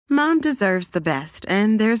Mom deserves the best,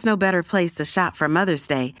 and there's no better place to shop for Mother's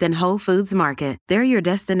Day than Whole Foods Market. They're your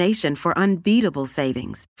destination for unbeatable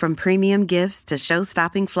savings, from premium gifts to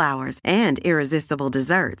show-stopping flowers and irresistible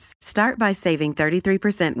desserts. Start by saving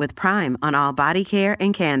 33% with Prime on all body care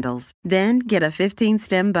and candles. Then get a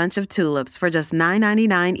 15-stem bunch of tulips for just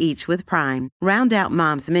 $9.99 each with Prime. Round out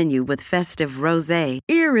Mom's menu with festive rosé,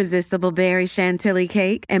 irresistible berry chantilly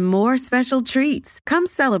cake, and more special treats. Come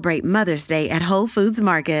celebrate Mother's Day at Whole Foods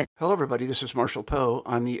Market. Hello, everybody. This is Marshall Poe.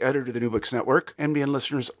 I'm the editor of the New Books Network. NBN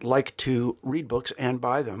listeners like to read books and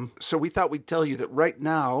buy them. So we thought we'd tell you that right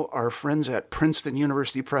now, our friends at Princeton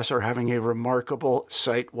University Press are having a remarkable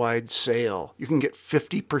site-wide sale. You can get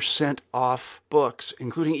 50% off books,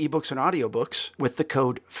 including ebooks and audiobooks, with the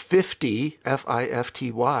code 50,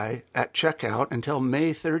 F-I-F-T-Y, at checkout until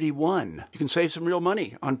May 31. You can save some real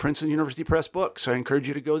money on Princeton University Press books. I encourage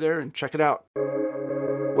you to go there and check it out.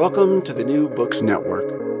 Welcome to the New Books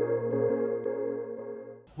Network.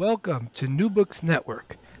 Welcome to New Books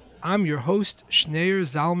Network. I'm your host, Schneur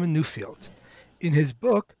Zalman Newfield. In his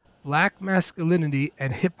book, Black Masculinity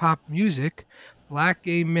and Hip Hop Music, Black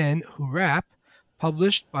Gay Men Who Rap,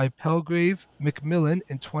 published by Palgrave Macmillan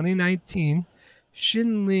in 2019,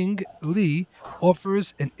 Xin-Ling Li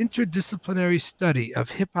offers an interdisciplinary study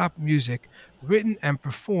of hip hop music written and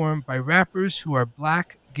performed by rappers who are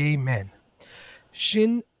Black gay men.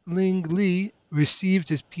 Xin-Ling Li received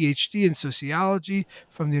his PhD in sociology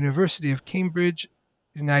from the University of Cambridge,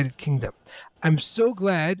 United Kingdom. I'm so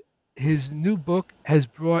glad his new book has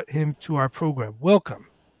brought him to our program. Welcome.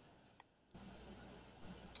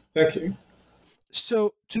 Thank you.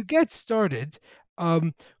 So to get started,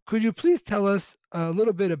 could you please tell us a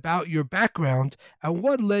little bit about your background and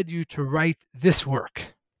what led you to write this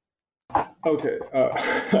work? Okay.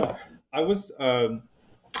 I was born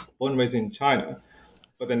and raised in China.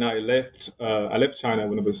 But then I left China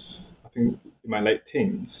when I was, I think, in my late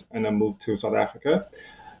teens, and I moved to South Africa.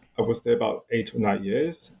 I was there about 8 or 9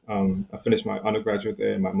 years. I finished my undergraduate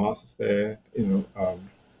there, my master's there,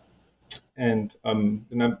 and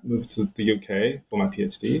then I moved to the UK for my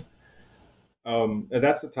PhD. And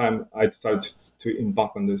that's the time I decided to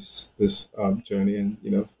embark on this journey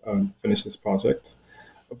and finish this project.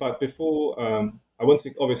 But before, I was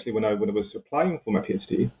obviously when I was applying for my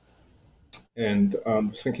PhD. And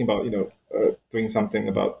was thinking about doing something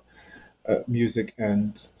about music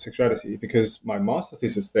and sexuality, because my master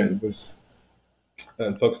thesis then was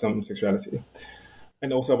focused on sexuality,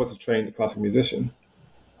 and also I was a trained classical musician.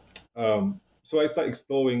 So I started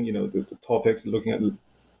exploring the topics, looking at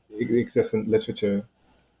existing literature,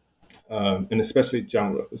 and especially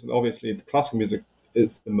genres. And obviously, the classical music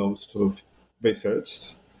is the most sort of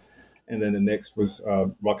researched, and then the next was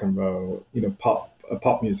rock and roll,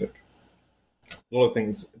 pop music. A lot of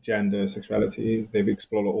things, gender, sexuality, they've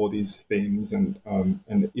explored all these themes and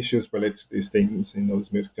the issues related to these themes in those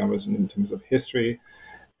music genres in terms of history,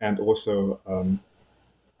 and also,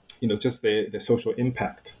 just the social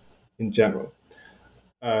impact in general.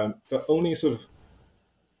 The only sort of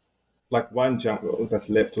like one genre that's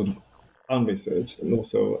left sort of unresearched and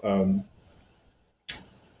also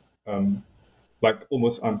like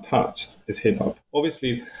almost untouched is hip hop.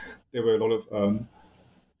 Obviously, there were a lot of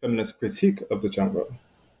feminist critique of the genre,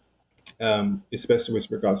 especially with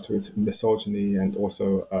regards to its misogyny and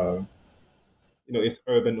also, its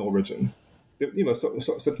urban origin.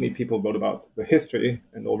 Certainly people wrote about the history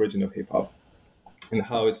and origin of hip hop and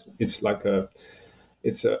how it's like a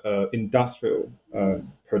industrial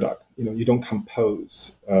product. You don't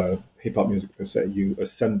compose hip hop music per se. You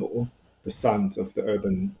assemble the sounds of the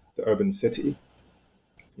urban city.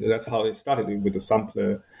 That's how it started with the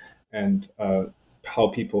sampler and. How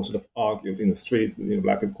people sort of argued in the streets,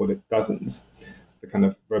 black people call it dozens, the kind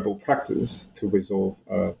of verbal practice to resolve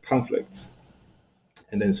conflicts,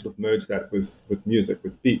 and then sort of merge that with music,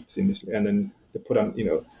 with beats initially, and then they put on,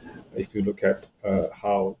 if you look at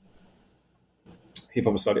how hip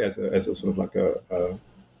hop started as a sort of like a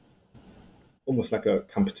almost like a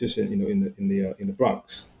competition, in the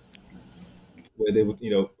Bronx, where they would,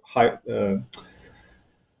 hire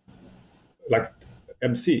like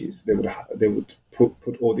MCs, they would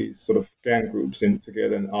put all these sort of gang groups in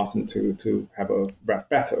together and ask them to have a rap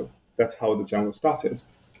battle. That's how the genre started.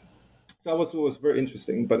 So it was very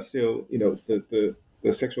interesting, but still, the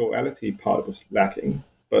sexuality part was lacking.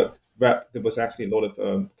 But rap, there was actually a lot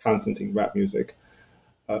of content in rap music,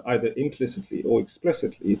 either implicitly or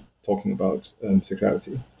explicitly talking about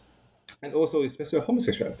sexuality, and also especially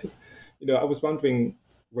homosexuality. I was wondering,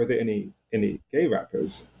 were there any gay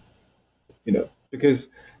rappers? Because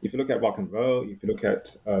if you look at rock and roll, if you look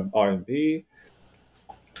at R&B,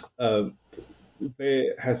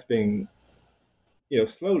 there has been,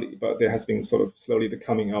 slowly, but there has been sort of slowly the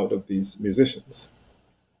coming out of these musicians,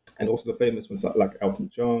 and also the famous ones like Elton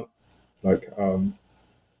John, like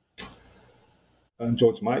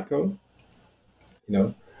George Michael, you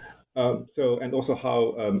know. So and also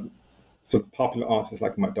how sort of popular artists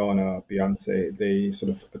like Madonna, Beyonce, they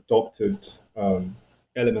sort of adopted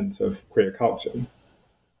elements of queer culture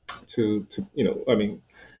to I mean,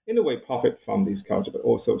 in a way, profit from these culture, but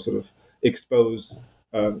also sort of expose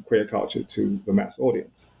queer culture to the mass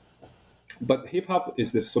audience. But hip hop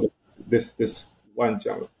is this sort of this one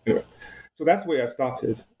genre. Anyway, so that's where I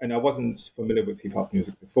started, and I wasn't familiar with hip hop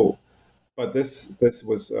music before, but this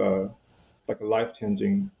was like a life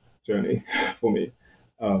changing journey for me.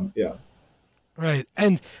 Yeah. Right.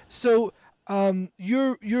 And so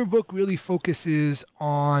your book really focuses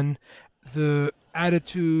on the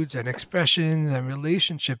attitudes and expressions and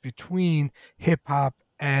relationship between hip hop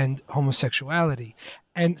and homosexuality.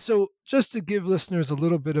 And so, just to give listeners a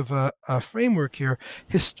little bit of a framework here,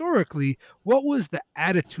 historically, what was the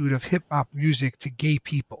attitude of hip hop music to gay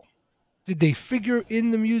people? Did they figure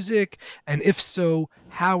in the music? And if so,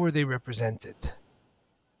 how were they represented?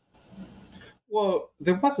 Well,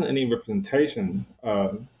 there wasn't any representation.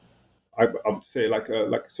 I would say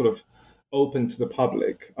like sort of open to the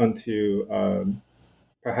public until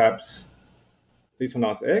perhaps Little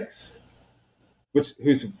Nas X,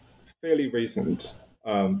 who's fairly recent,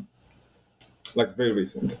 like very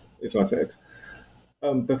recent, Little Nas X.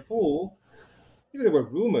 Before, there were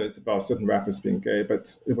rumors about certain rappers being gay,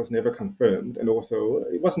 but it was never confirmed, and also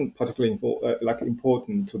it wasn't particularly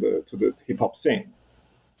important to the hip hop scene.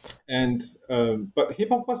 And but hip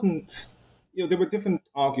hop wasn't. There were different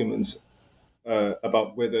arguments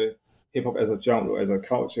about whether hip hop as a genre, as a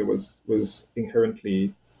culture, was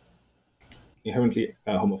inherently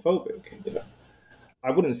homophobic. I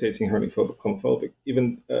wouldn't say it's inherently homophobic,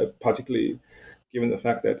 even particularly given the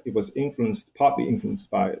fact that it was partly influenced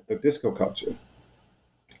by the disco culture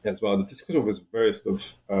as well. The disco culture was very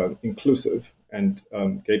sort of inclusive, and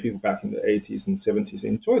gay people back in the 80s and 70s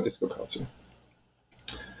enjoyed disco culture.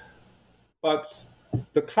 But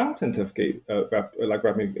the content of gay rap, like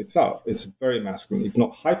rap music itself, is very masculine, if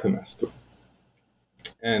not hyper masculine.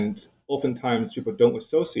 And oftentimes people don't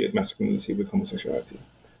associate masculinity with homosexuality.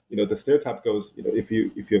 The stereotype goes, if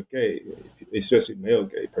you're gay, especially male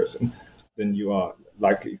gay person, then you are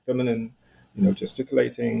likely feminine,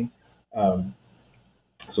 gesticulating,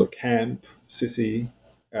 so camp, sissy,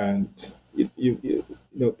 and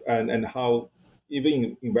and how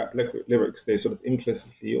even in rap lyrics they sort of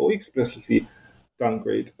implicitly or explicitly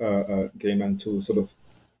downgrade gay men to sort of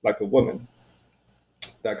like a woman,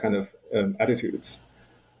 that kind of attitudes.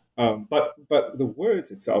 But the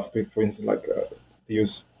words itself, for instance, like they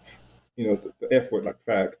use, the F word like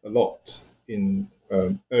fag a lot in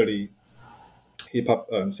early hip hop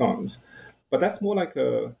songs, but that's more like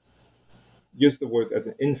use the words as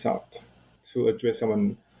an insult to address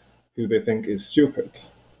someone who they think is stupid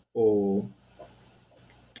or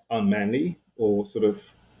unmanly or sort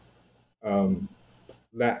of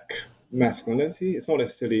lack masculinity. It's not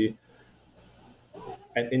necessarily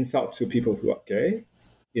an insult to people who are gay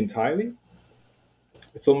entirely.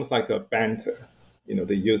 It's almost like a banter.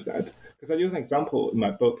 They use that. Because I use an example in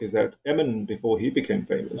my book is that Eminem, before he became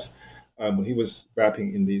famous, when he was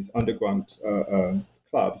rapping in these underground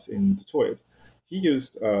clubs in Detroit, he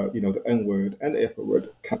used the N word and the F word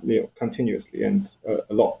continuously and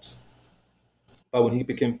a lot. But when he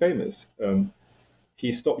became famous,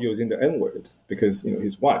 he stopped using the N word because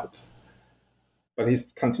he's white, but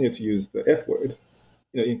he's continued to use the F word,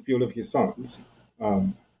 in few of his songs.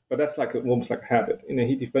 But that's like almost like a habit.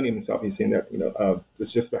 He defended himself. He's saying that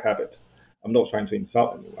it's just a habit. I'm not trying to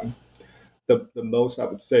insult anyone. The most I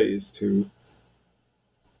would say is to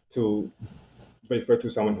refer to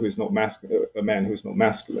someone who is not masculine, a man who is not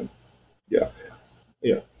masculine. Yeah,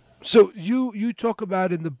 yeah. So you talk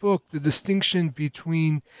about in the book the distinction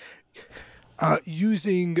between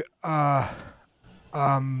using a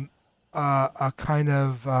kind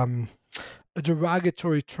of a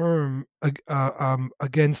derogatory term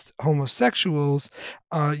against homosexuals,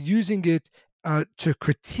 using it to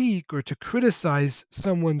critique or to criticize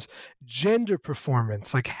someone's gender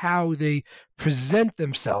performance, like how they present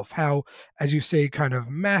themselves, how, as you say, kind of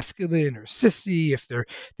masculine or sissy, if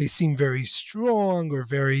they seem very strong or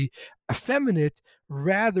very effeminate,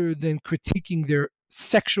 rather than critiquing their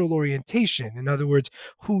sexual orientation. In other words,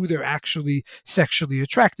 who they're actually sexually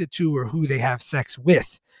attracted to or who they have sex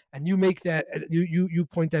with. And you make that you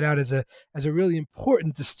point that out as a really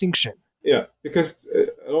important distinction. Yeah, because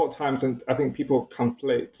a lot of times, and I think people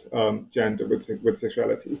conflate gender with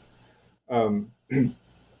sexuality. And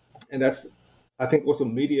that's, I think, also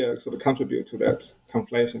media sort of contribute to that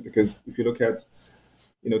conflation, because if you look at,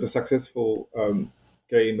 the successful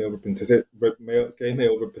gay male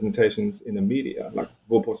representations in the media, like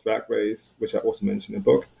RuPaul's Drag Race, which I also mentioned in the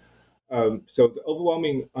book. So the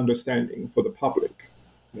overwhelming understanding for the public,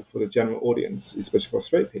 for the general audience, especially for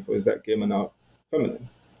straight people, is that gay men are feminine.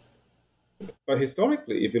 But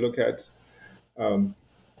historically, if you look at the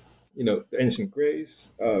ancient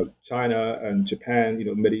Greece, China, and Japan,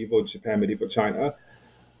 medieval Japan, medieval China,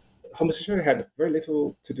 homosexuality had very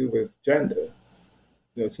little to do with gender.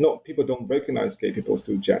 It's not, people don't recognize gay people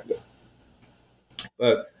through gender,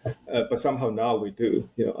 but somehow now we do.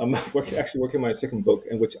 I'm actually working on my second book,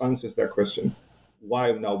 and which answers that question: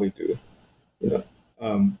 why now we do?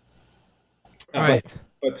 Right.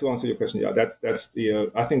 But to answer your question, yeah, that's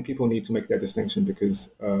the. I think people need to make that distinction, because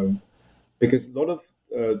a lot of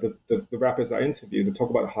the rappers I interview, they talk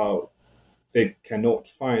about how they cannot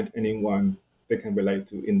find anyone they can relate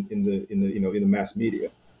to in the mass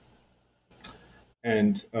media,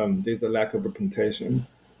 and there's a lack of representation.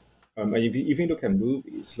 And if you look at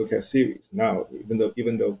movies, look at series now,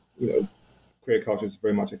 even though queer culture is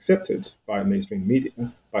very much accepted by mainstream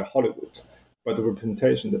media, by Hollywood, but the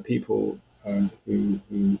representation, the people who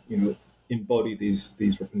embody these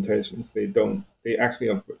representations, they actually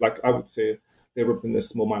have, like, I would say, they represent a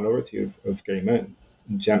small minority of gay men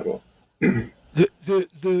in general. In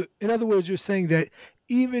other words, you're saying that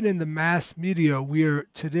even in the mass media, where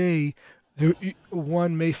today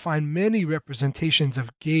one may find many representations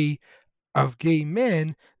of gay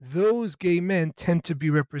men, those gay men tend to be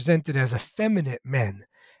represented as effeminate men,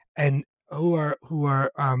 and who are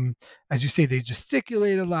as you say, they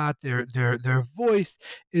gesticulate a lot. Their voice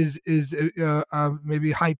is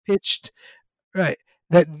maybe high pitched, right?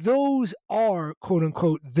 That those are, quote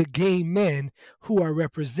unquote, the gay men who are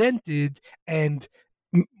represented, and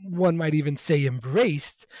one might even say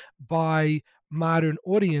embraced by modern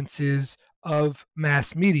audiences of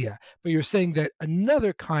mass media. But you're saying that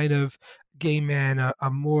another kind of gay man, a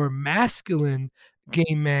more masculine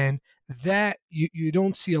gay man, that you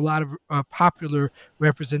don't see a lot of popular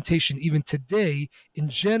representation even today in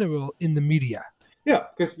general in the media. Yeah,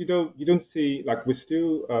 because you don't see, like, we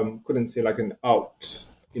still couldn't see like an out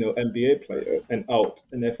NBA player, an out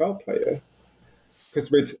NFL player,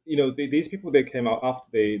 because with these people, they came out after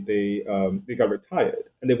they got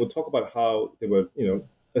retired, and they would talk about how there were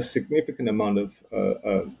a significant amount of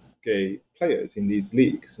gay players in these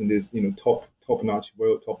leagues, in these top-notch,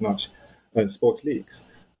 world top-notch sports leagues,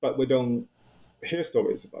 but we don't hear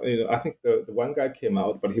stories about it. I think the one guy came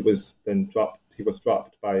out, but he was then dropped. He was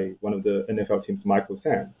dropped by one of the NFL teams, Michael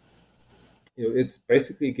Sam. It's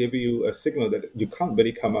basically giving you a signal that you can't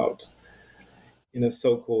really come out in a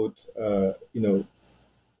so-called a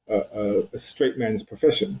straight man's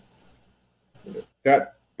profession.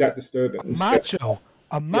 That disturbance.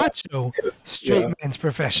 A macho straight man's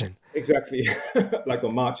profession. Exactly, like a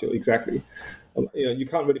macho. Exactly. You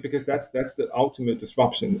can't really, because that's the ultimate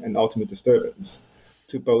disruption and ultimate disturbance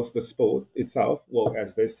to both the sport itself, well,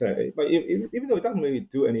 as they say, but even though it doesn't really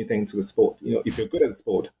do anything to the sport, if you're good at the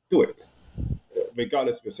sport, do it,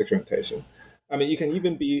 regardless of your sexual orientation. I mean, you can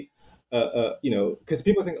even be, because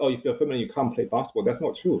people think, if you're feminine, you can't play basketball. That's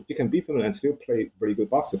not true. You can be feminine and still play very good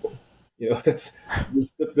basketball. That's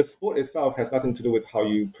the sport itself has nothing to do with how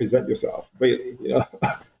you present yourself, really.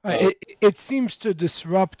 It seems to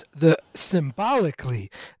disrupt the symbolic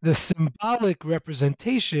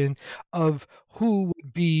representation of who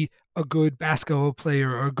would be a good basketball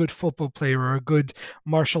player or a good football player or a good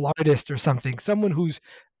martial artist or something. Someone who's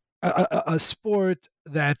a sport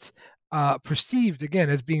that's perceived,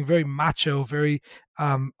 again, as being very macho, very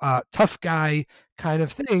tough guy kind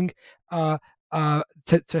of thing.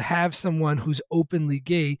 To have someone who's openly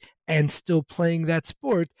gay and still playing that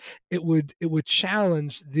sport, it would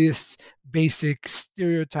challenge this basic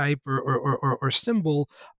stereotype or symbol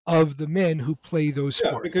of the men who play those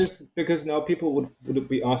sports. Yeah, because now people would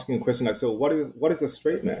be asking a question like, so what is a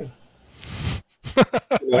straight man?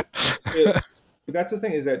 But that's the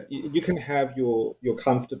thing, is that you can have your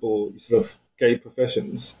comfortable sort of gay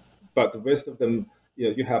professions, but the rest of them,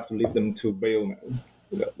 you have to leave them to real men.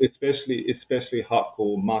 Especially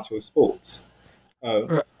hardcore macho sports.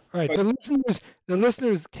 Right. The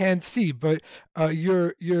listeners can't see, but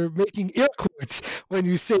you're making air quotes when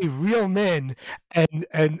you say real men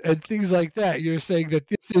and things like that. You're saying that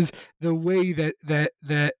this is the way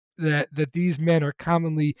that these men are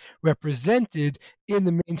commonly represented in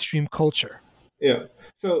the mainstream culture. Yeah.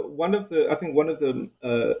 So I think one of the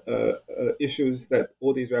issues that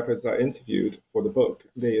all these rappers are interviewed for the book,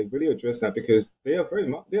 they really address that because they're very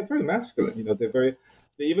masculine.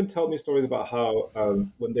 They even tell me stories about how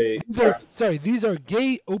when they These are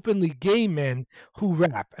gay, openly gay men who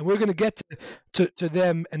rap, and we're going to get to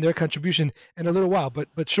them and their contribution in a little while.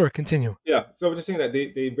 But sure, continue. Yeah, so I'm just saying that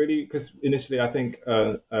they really, because initially I think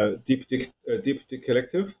Deep Dick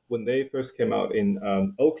Collective, when they first came out in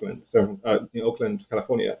Oakland, in Oakland,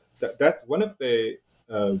 California, that's one of the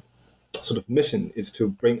sort of mission is to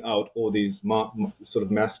bring out all these sort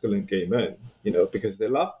of masculine gay men, because they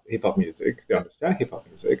love hip hop music, they understand hip hop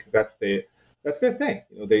music, that's their thing,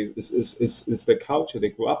 it's the culture they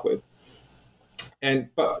grew up with,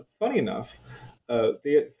 but funny enough,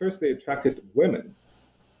 they attracted women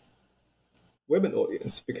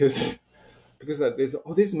audience because like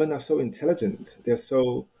these men are so intelligent, they're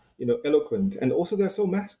so eloquent, and also they're so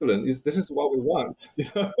masculine. This is what we want,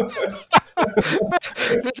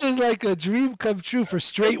 This is like a dream come true for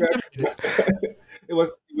straight women.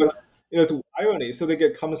 It's irony. So they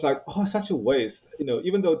get comments like, "Oh, such a waste,"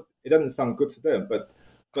 even though it doesn't sound good to them, but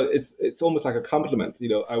it's almost like a compliment.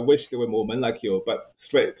 I wish there were more men like you, but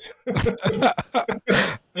straight.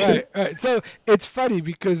 Right. So it's funny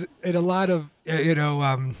because in a lot of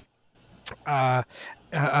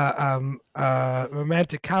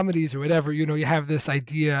romantic comedies or whatever, you have this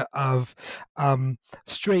idea of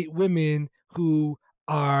straight women who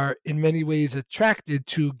are in many ways attracted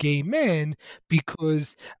to gay men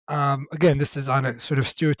because, again, this is on a sort of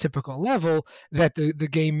stereotypical level, that the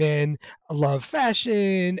gay men love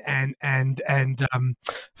fashion and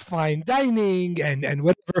fine dining and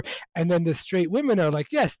whatever, and then the straight women are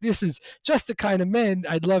like, yes, this is just the kind of men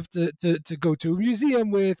I'd love to go to a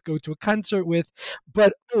museum with, go to a concert with,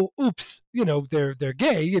 but oops, they're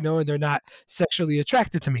gay, and they're not sexually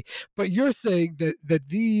attracted to me. But you're saying that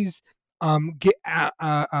these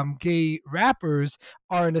gay rappers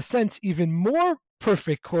are in a sense even more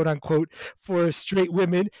perfect, quote unquote, for straight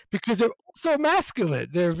women because they're so masculine.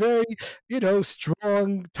 They're very,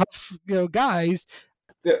 strong, tough, guys.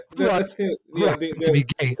 To be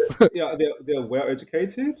gay. They're well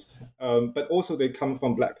educated, but also they come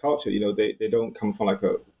from black culture. They don't come from like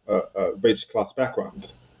a rich class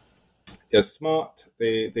background. They're smart.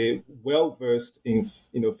 They well versed in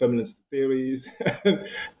feminist theories,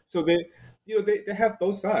 so they have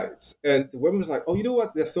both sides. And the women's like, oh, you know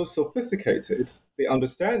what? They're so sophisticated. They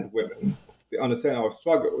understand women. They understand our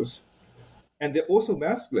struggles, and they're also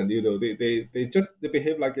masculine. They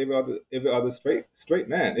behave like every other straight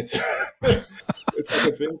man. It's it's like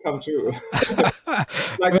a dream come true.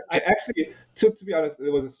 Like I actually, to be honest,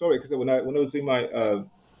 there was a story because when I was doing my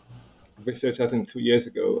research, I think 2 years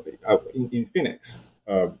ago in Phoenix,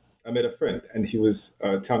 I met a friend and he was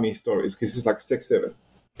telling me stories because he's like 6'7",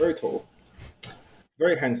 very tall,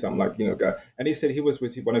 very handsome, guy. And he said he was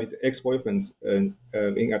with one of his ex-boyfriends in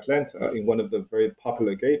Atlanta in one of the very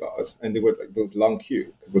popular gay bars, and they were like those long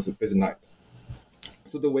queue because it was a busy night.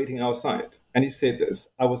 So they're waiting outside, and he said this.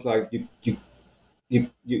 I was like, you're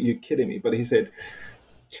kidding me? But he said,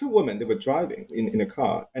 two women, they were driving in a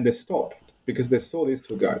car, and they stopped because they saw these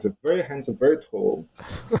two guys, they're very handsome, very tall.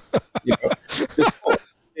 They stopped.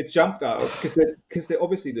 They jumped out because they're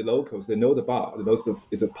obviously the locals. They know the bar. They know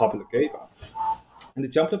it's a popular gay bar. And they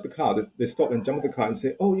jumped off the car. They stopped and jumped off the car and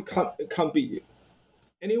say, "Oh, it can't be you.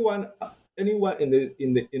 Anyone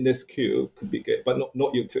in this queue could be gay, but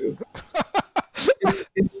not you two." It's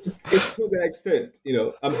to that extent,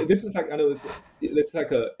 this is like, I know it's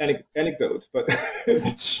like a anecdote, but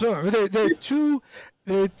sure, they're too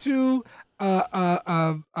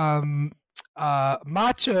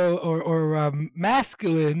macho or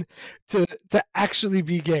masculine to actually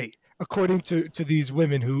be gay, according to these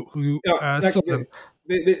women who saw them.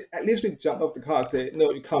 They at least jump off the car and say, "No,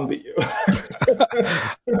 it can't be you."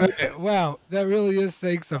 Okay, wow, that really is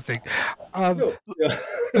saying something. Right.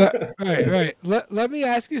 Let me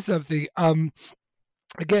ask you something.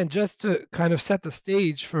 Again, just to kind of set the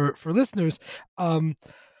stage for listeners,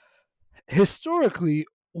 historically,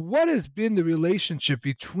 what has been the relationship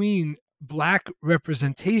between Black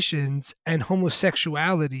representations and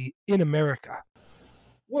homosexuality in America?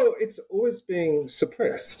 Well, it's always been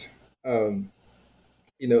suppressed. They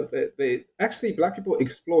actually, Black people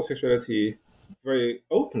explore sexuality very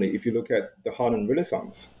openly. If you look at the Harlem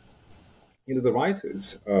Renaissance, the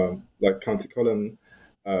writers like Countee Cullen,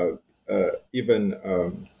 even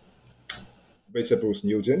Rachel Bruce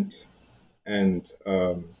Nugent, and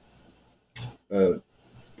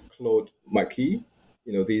Claude McKee.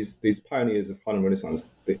 These pioneers of Harlem Renaissance,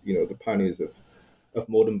 the pioneers of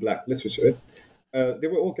modern Black literature, they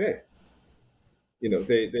were all gay.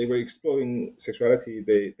 They were exploring sexuality.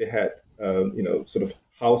 They had sort of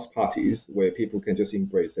house parties where people can just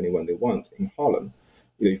embrace anyone they want in Harlem.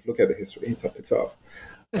 If you look at the history itself.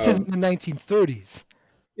 This is in the 1930s.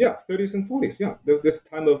 Yeah, 30s and 40s. Yeah, this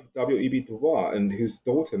time of W.E.B. Du Bois, and his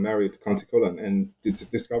daughter married Count Cullen and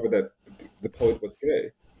discovered that the poet was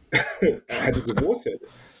gay, and had to divorce him.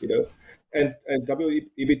 And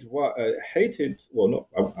W.E.B. Du Bois hated. Well, no,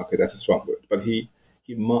 okay, that's a strong word, but he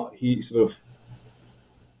sort of,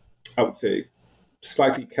 I would say,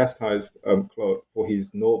 slightly chastised Claude for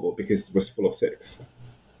his novel because it was full of sex.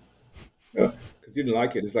 Because he didn't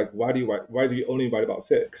like it. It's like, why do you only write about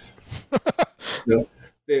sex? There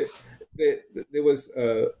was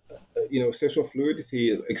sexual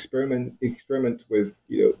fluidity, experiment with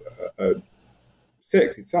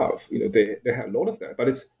sex itself. They had a lot of that, but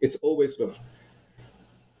it's always sort of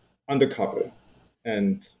undercover,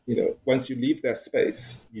 and once you leave that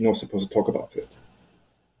space, you're not supposed to talk about it.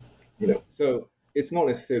 So it's not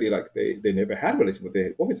necessarily like they never had a relationship,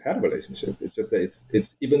 they always had a relationship. It's just that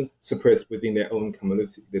it's even suppressed within their own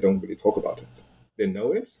community. They don't really talk about it. They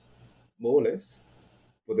know it, more or less,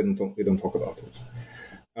 but they don't talk about it.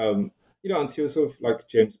 Until sort of like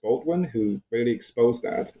James Baldwin, who really exposed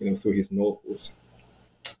that, through his novels.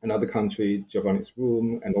 Another Country, Giovanni's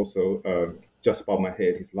Room, and also Just Above My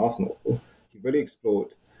Head, his last novel. He really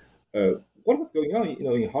explored what was going on,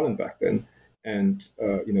 in Holland back then, and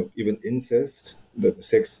even incest, the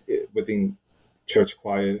sex within church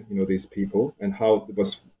choir, these people, and how it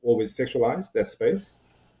was always sexualized, that space,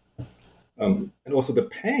 and also the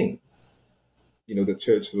pain, the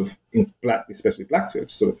church sort of especially black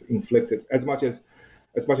church, sort of inflicted as much as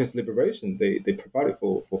liberation they provided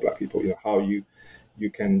for black people. How you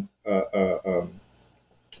can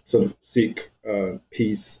sort of seek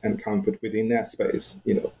peace and comfort within that space,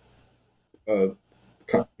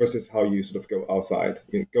 versus how you sort of go outside,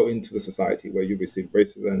 go into the society where you receive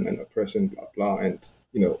racism and oppression, blah blah, and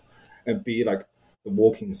and be like the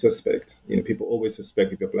walking suspect. People always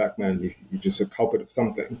suspect if you're a black man, you're just a culprit of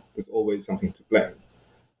something. There's always something to blame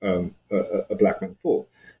a black man for.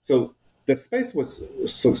 So the space was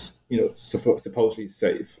supposedly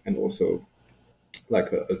safe, and also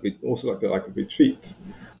like a retreat.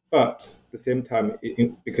 But at the same time,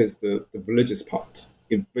 because the religious part,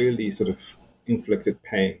 it really sort of inflicted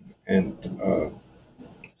pain and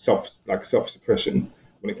self-suppression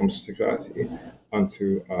when it comes to sexuality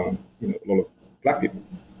onto a lot of black people.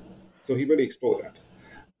 So he really explored that.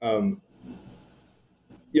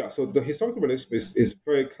 So the historical relationship is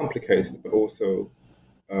very complicated, but also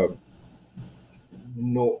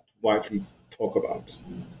not widely talked about.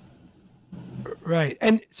 Right,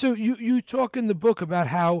 and so you talk in the book about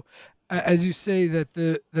how, as you say, that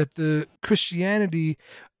the Christianity,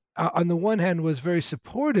 on the one hand, was very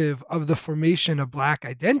supportive of the formation of Black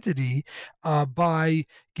identity by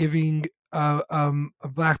giving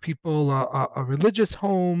Black people a religious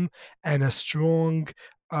home and a strong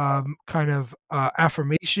kind of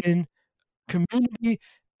affirmation community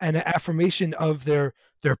and an affirmation of their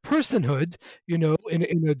personhood, in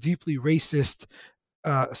a deeply racist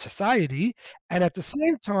society, and at the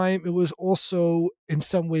same time, it was also in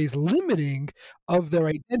some ways limiting of their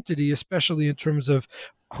identity, especially in terms of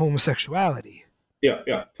homosexuality.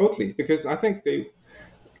 Yeah, totally. Because I think they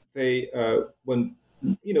when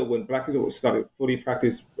black people started fully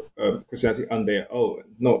practice Christianity on their own,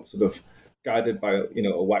 not sort of guided by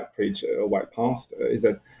a white preacher, a white pastor, is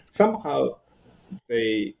that somehow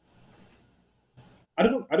they,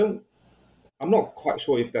 I'm not quite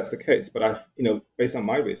sure if that's the case, but I've, based on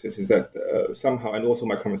my research, is that somehow, and also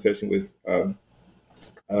my conversation with,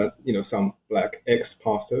 some black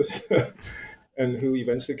ex-pastors, and who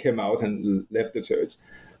eventually came out and left the church,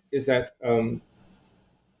 is that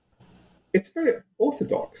it's very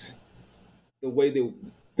orthodox, the way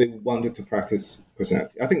they wanted to practice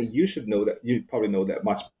Christianity. I think you should know that. You probably know that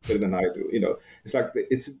much better than I do. It's like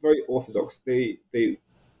it's very orthodox. They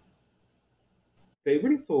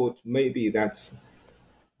really thought maybe that's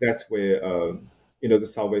where the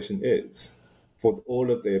salvation is for all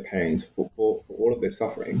of their pains, for all of their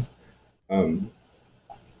suffering.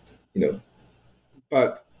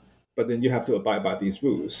 But then you have to abide by these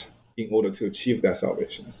rules in order to achieve that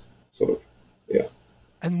salvation. Sort of, yeah.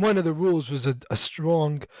 And one of the rules was a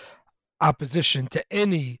strong opposition to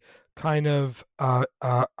any kind of a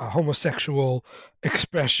homosexual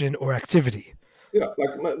expression or activity. Yeah,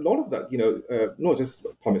 like a lot of that, not just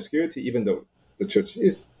promiscuity, even though the church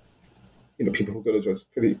is, people who go to church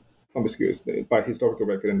pretty promiscuous by historical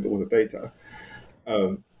record and all the data.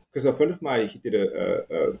 Because a friend of mine, he did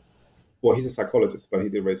he's a psychologist, but he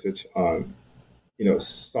did research on,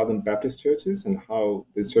 Southern Baptist churches and how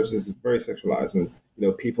the churches is very sexualized, and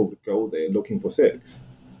people would go there looking for sex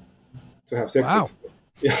to have sex Wow. with.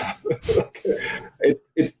 Yeah,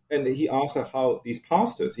 it's and he asked her how these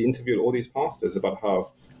pastors. He interviewed all these pastors about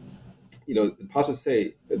how the pastors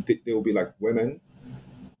say that there will be like women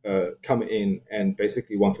come in and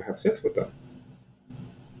basically want to have sex with them.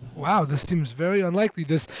 Wow, this seems very unlikely.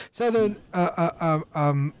 This Southern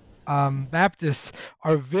Baptists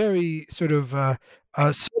are very sort of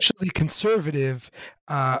socially conservative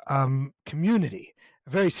community, a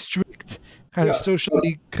very strict kind of Yeah,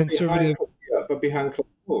 socially conservative. but behind closed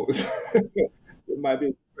doors, it might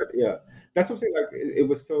be. Yeah, that's something like it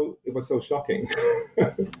was so shocking.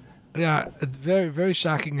 Yeah, very, very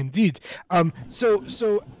shocking indeed. So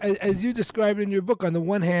as you described in your book, on the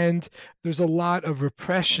one hand, there's a lot of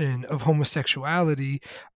repression of homosexuality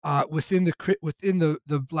within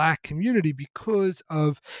the black community because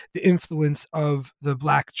of the influence of the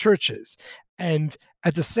black churches, and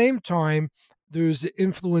at the same time, there's the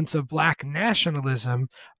influence of black nationalism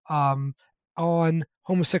on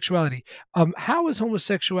homosexuality. How is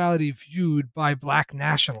homosexuality viewed by black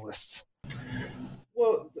nationalists?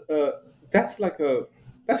 Well, that's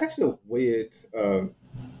actually a weird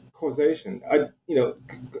causation.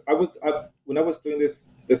 When I was doing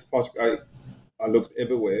this project, I looked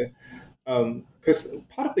everywhere because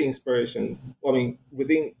part of the inspiration, I mean,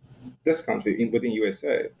 within this country, within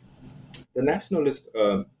USA,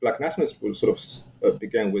 the black nationalist group sort of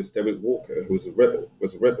began with David Walker, who was a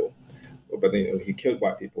rebel, but then he killed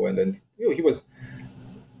white people, and then he was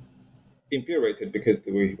infuriated because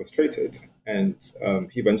the way he was treated, and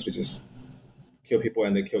he eventually just killed people,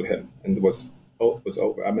 and they killed him, and it was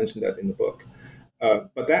over. I mentioned that in the book,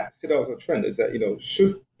 but that set out a trend: is that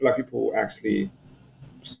should black people actually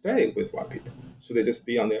stay with white people? Should they just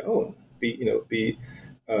be on their own?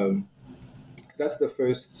 So that's the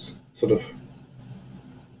first sort of,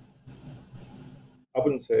 I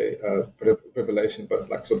wouldn't say revelation, but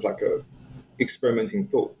like sort of like a experimenting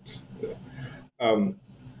thought.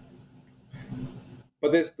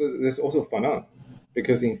 But there's also Fanon,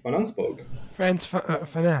 because in Fanon's book, Fanon. Frantz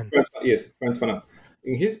Fanon,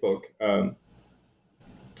 in his book,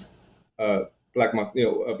 Black Mask,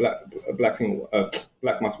 Black Skin,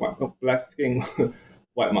 Black Mask, Black Skin,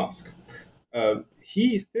 White Mask.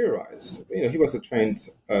 He theorized, he was a trained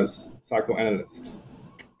psychoanalyst,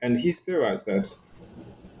 and he theorized that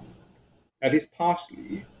at least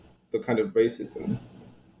partially the kind of racism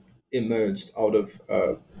emerged out of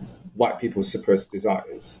white people's suppressed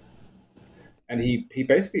desires. And he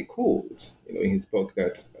basically called, in his book,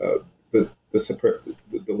 that the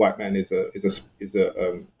white man is a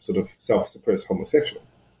sort of self-suppressed homosexual.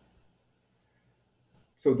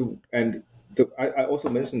 So I also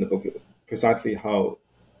mentioned in the book precisely how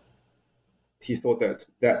he thought that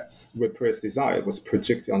repressed desire was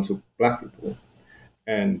projected onto black people,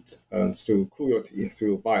 and through cruelty,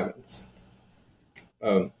 through violence,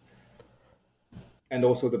 and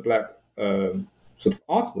also the black sort of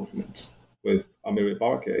arts movement with Amiri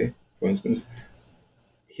Barake, for instance.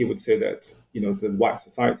 He would say that the white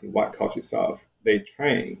society, white culture itself, they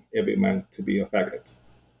train every man to be a faggot.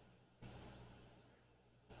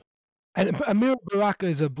 And Amir Baraka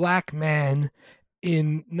is a black man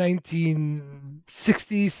in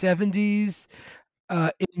 1960s, 70s,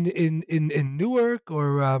 in Newark,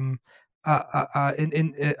 or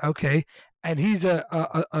okay, and he's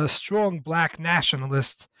a strong black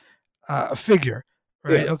nationalist figure,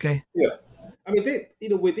 right? Yeah. Okay. Yeah. I mean, they,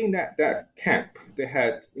 within that camp, they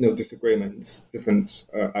had, disagreements, different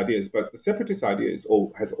ideas, but the separatist idea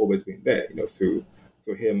has always been there, through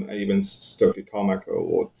him, and even Stokely Carmichael,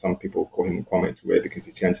 or some people call him Kwame Ture because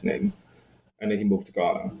he changed his name, and then he moved to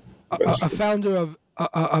Ghana. A founder of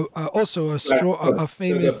also a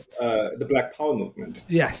famous the Black Power movement.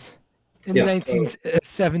 Yes, in the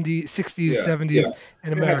 1970s, 60s, 70s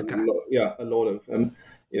in America. A lot of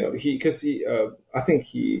I think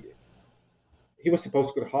he was supposed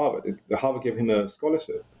to go to Harvard. The Harvard gave him a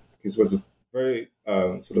scholarship. He was a very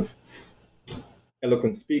sort of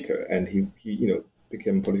eloquent speaker, and he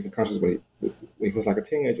became politically conscious when he was like a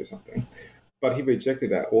teenager or something. But he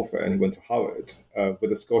rejected that offer, and he went to Harvard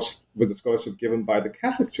with a scholarship given by the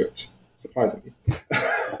Catholic Church, surprisingly.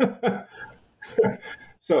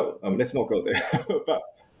 So let's not go there.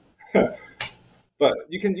 But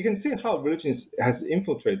you can see how religion has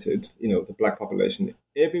infiltrated, the black population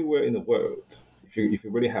everywhere in the world. If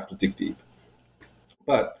you really have to dig deep.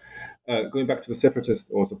 But going back to the separatists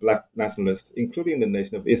or the black nationalists, including the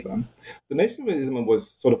Nation of Islam, the Nation of Islam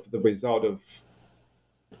was sort of the result of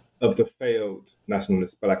the failed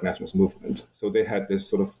black nationalist movement. So they had this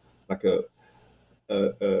sort of like a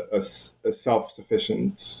a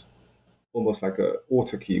self-sufficient, almost like a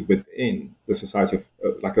autarky within the society of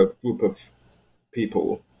like a group of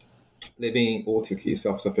people living in autarky,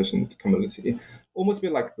 self-sufficient community, almost a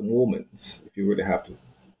bit like the Mormons, if you really have to,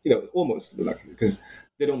 almost like, because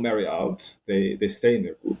they don't marry out, they stay in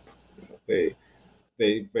their group, they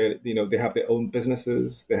have their own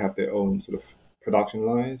businesses, they have their own sort of production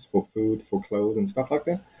lines for food, for clothes, and stuff like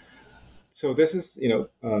that. So this is,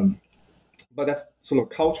 but that's sort of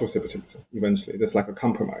cultural separatism. Eventually, there's like a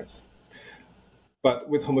compromise. But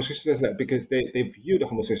with homosexuality, because they view the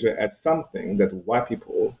homosexuality as something that white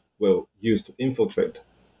people will use to infiltrate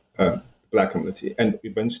the black community and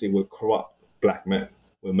eventually will corrupt black men,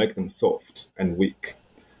 will make them soft and weak.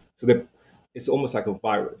 So it's almost like a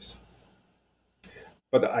virus.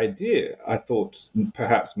 But the idea, I thought,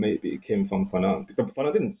 perhaps maybe came from Fanon. But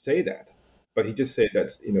Fanon didn't say that, but he just said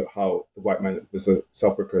that, how the white man was a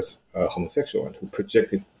self-repressed homosexual and who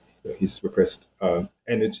projected his repressed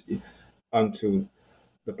energy onto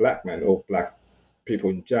the black man or black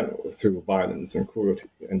people in general through violence and cruelty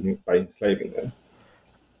and by enslaving them.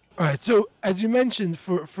 All right. So as you mentioned,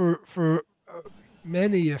 for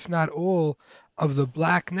many, if not all, of the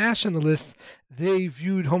black nationalists, they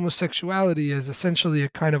viewed homosexuality as essentially a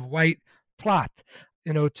kind of white plot,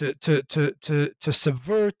 to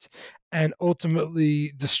subvert and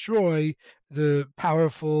ultimately destroy the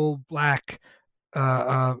powerful black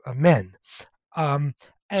men.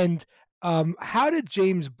 And how did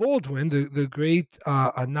James Baldwin, the great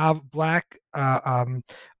black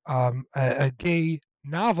a gay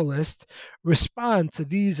novelist, respond to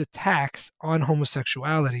these attacks on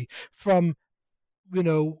homosexuality from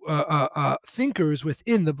thinkers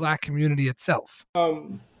within the black community itself?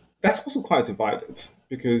 That's also quite divided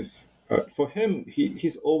because for him,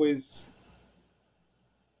 he's always,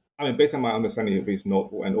 I mean, based on my understanding of his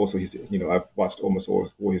novel and also his, I've watched almost all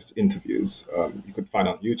his interviews. You could find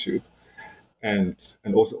on YouTube, and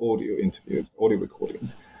also audio interviews, audio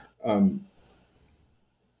recordings. I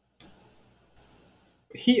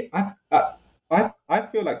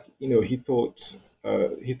feel like he thought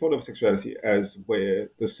of sexuality as where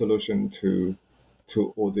the solution to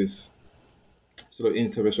all this sort of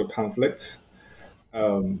interracial conflicts,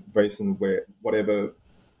 based on where whatever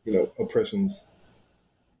oppressions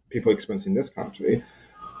people experience in this country.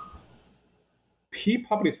 He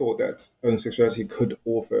probably thought that homosexuality could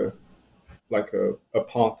offer like a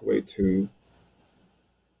pathway to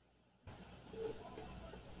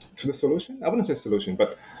the solution. I wouldn't say solution,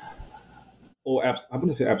 but I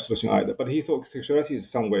wouldn't say absolution either. But he thought sexuality is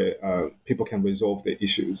somewhere people can resolve their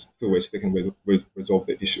issues, through which they can resolve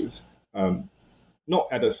their issues, not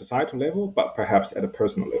at a societal level, but perhaps at a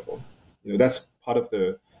personal level. That's part of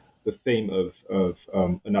the theme of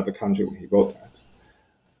Another Country when he wrote that,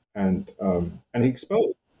 and he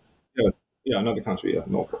exposed Another Country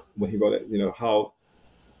novel when he wrote it. How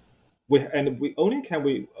the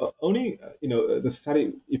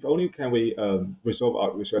society, if only can we resolve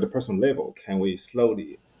our issues at a personal level, can we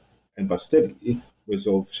slowly and but steadily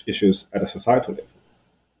resolve issues at a societal level.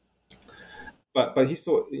 But he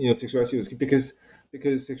saw sexuality was because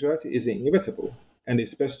sexuality is inevitable, and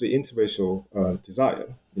especially interracial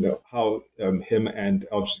desire. How him and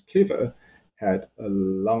Aldrich Cleaver had a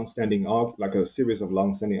long-standing a series of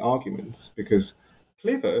long-standing arguments, because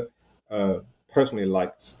Cleaver personally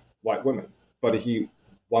liked white women, but he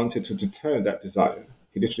wanted to deter that desire.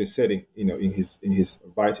 He literally said, in his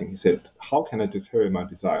writing, he said, "How can I deter my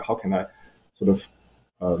desire? How can I sort of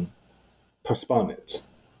postpone it,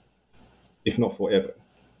 if not forever?"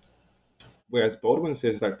 Whereas Baldwin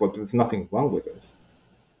says, there's nothing wrong with this.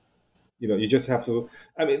 You just have to.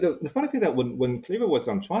 I mean, the funny thing that when Cleaver was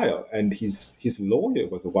on trial and his lawyer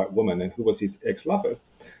was a white woman and who was his ex-lover,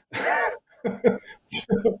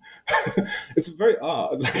 it's very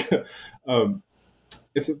odd.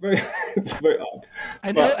 It's very odd.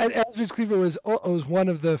 And Aldrich Cleaver was one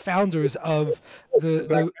of the founders of the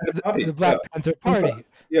Black Panther Party.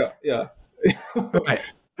 Yeah. Right.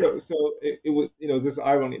 So it was there's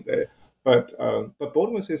irony there. But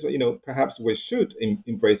Baldwin says, perhaps we should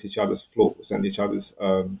embrace each other's flaws and each other's,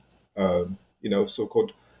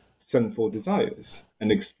 so-called sinful desires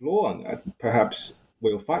and explore on that. Perhaps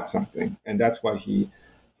we'll find something, and that's why he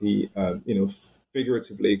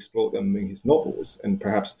figuratively explored them in his novels, and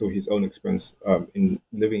perhaps through his own experience in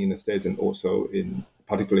living in the States and also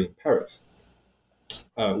particularly in Paris,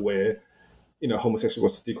 where homosexuality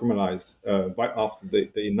was decriminalized right after the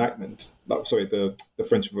enlightenment. The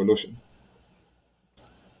French Revolution.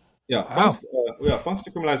 Yeah, France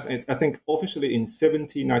decriminalized, I think, officially in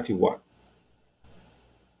 1791.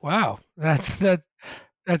 Wow, that's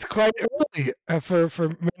That's quite early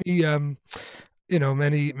for many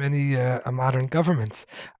many modern governments.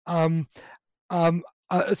 Um,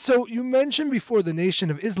 so you mentioned before the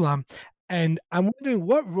Nation of Islam, and I'm wondering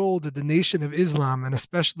what role did the Nation of Islam, and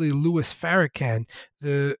especially Louis Farrakhan,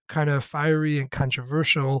 the kind of fiery and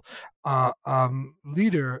controversial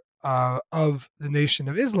leader of the Nation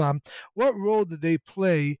of Islam, what role did they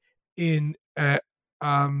play in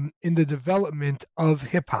in the development of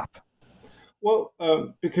hip hop? Well,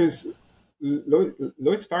 because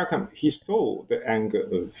Louis Farrakhan, he saw the anger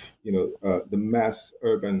of the mass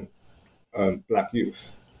urban black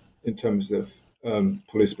youth in terms of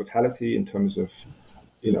police brutality, in terms of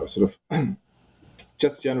sort of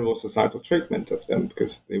just general societal treatment of them,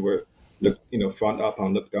 because they were front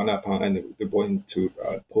upon, looked down upon, and they're born into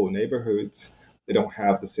poor neighborhoods. They don't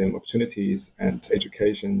have the same opportunities and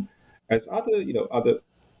education as other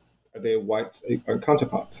their white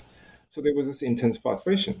counterparts. So there was this intense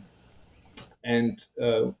frustration, and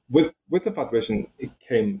with the frustration, it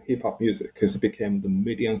came hip hop music because it became the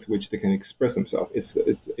medium through which they can express themselves.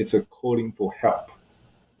 It's a calling for help,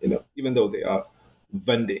 even though they are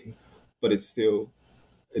vending, but it's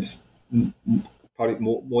probably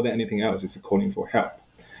more than anything else, it's a calling for help.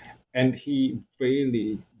 And he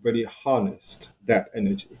really harnessed that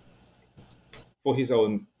energy for his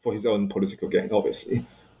own political gain, obviously.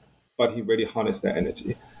 But he really harnessed that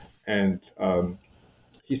energy, and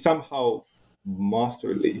he somehow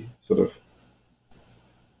masterly sort of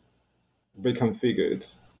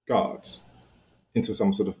reconfigured God into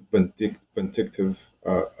some sort of vindictive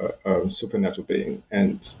supernatural being,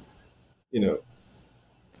 and you know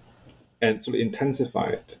and sort of intensify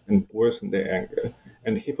it and worsen their anger.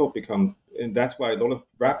 And hip hop become, and that's why a lot of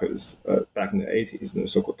rappers back in the 80s, the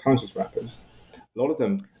so-called conscious rappers, a lot of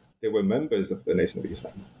them, they were members of the Nation of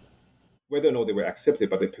Islam. Whether or not they were accepted,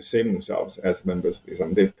 but they perceived themselves as members of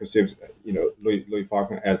Islam. They perceived, Louis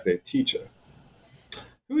Farrakhan as their teacher,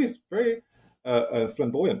 who is very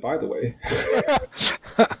flamboyant, by the way.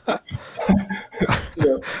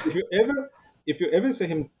 If you ever see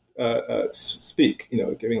him speak,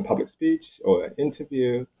 giving a public speech or an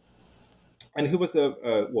interview, and he was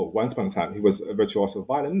once upon a time he was a virtuoso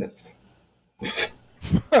violinist.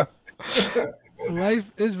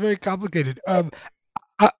 Life is very complicated. I'm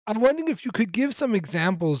wondering if you could give some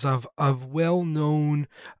examples of well-known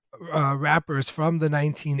rappers from the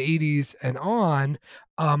 1980s and on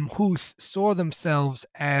who saw themselves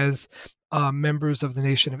as members of the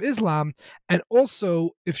Nation of Islam, and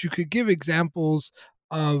also if you could give examples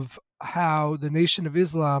of how the Nation of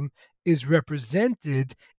Islam is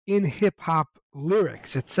represented in hip hop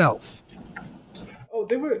lyrics itself. Oh,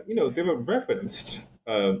 they were referenced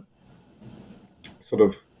sort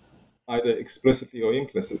of either explicitly or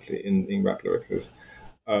implicitly in rap lyrics.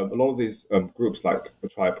 A lot of these groups, like A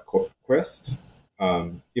Tribe Called Quest,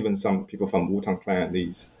 even some people from Wu-Tang Clan,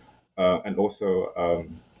 these, and also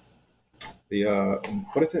the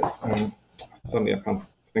what is it? Suddenly I can't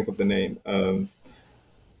think of the name.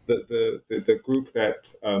 The group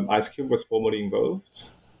that Ice Cube was formerly involved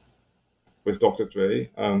with Dr. Dre.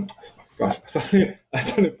 Gosh, I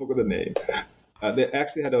suddenly forgot the name. They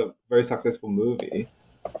actually had a very successful movie,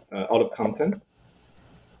 Out of Compton.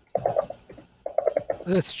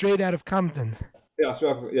 That's Straight Out of Compton. Yeah,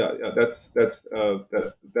 so yeah. That's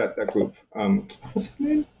that group. What's his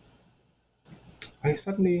name? I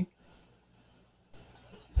suddenly.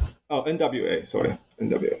 Oh, NWA. Sorry,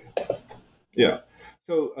 NWA. Yeah.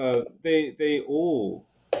 So they all,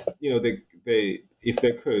 they if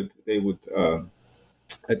they could, they would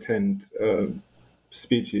attend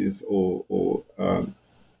speeches or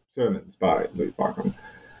sermons by Louis Farrakhan.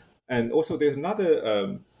 And also, there's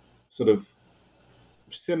another sort of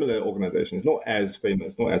similar organization. It's not as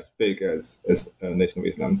famous, not as big as Nation of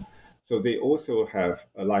Islam. So they also have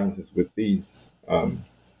alliances with these.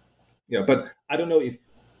 But I don't know if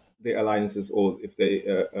the alliances or if they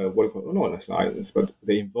what do you call it? Not alliance, but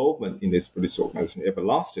the involvement in this religious organization ever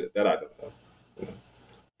lasted. That I don't know.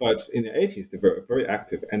 But in the 80s, they were very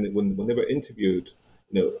active, and when they were interviewed,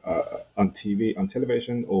 on TV, on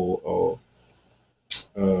television, or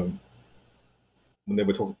when they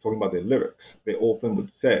were talking about their lyrics, they often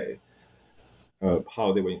would say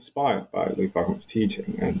how they were inspired by Louis Farrakhan's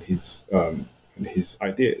teaching and his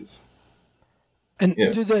ideas. And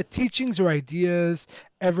do the teachings or ideas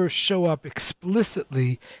ever show up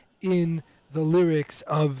explicitly in the lyrics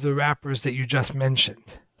of the rappers that you just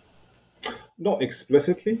mentioned? Not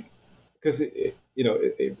explicitly, because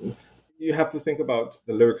you have to think about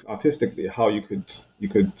the lyrics artistically, how you could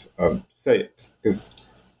say it, because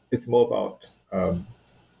it's more about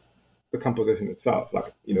the composition itself.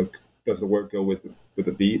 Like does the word go with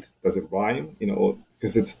the beat? Does it rhyme?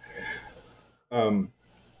 Because it's.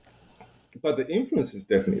 But the influence is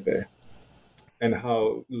definitely there, and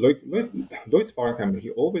how Louis Farrakhan, he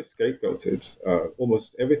always scapegoated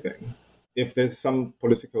almost everything. If there's some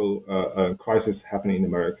political crisis happening in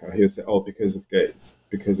America, he'll say, "Oh, because of gays,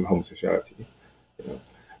 because of homosexuality,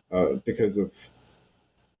 because of."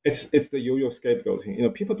 It's the yo-yo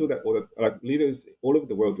scapegoating. People do that like leaders all over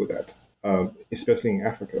the world do that, especially in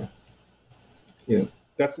Africa.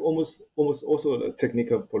 That's almost also a technique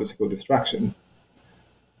of political distraction.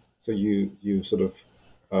 So you sort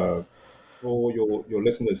of draw your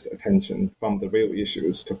listeners' attention from the real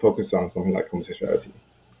issues to focus on something like homosexuality,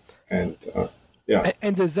 and yeah.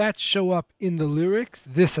 And does that show up in the lyrics?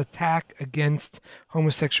 This attack against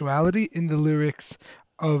homosexuality in the lyrics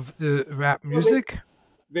of the rap music?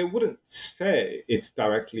 They wouldn't say it's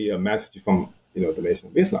directly a message from the Nation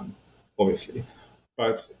of Islam, obviously,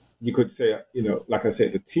 but you could say like I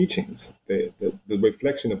said, the teachings, the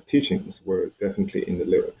reflection of teachings were definitely in the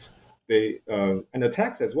lyrics. They and the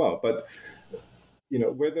text as well, but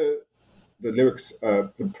whether the lyrics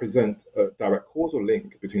present a direct causal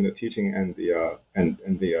link between the teaching and the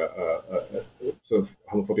sort of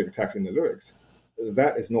homophobic attacks in the lyrics,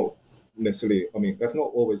 that is not necessarily. I mean, that's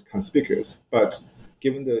not always conspicuous, but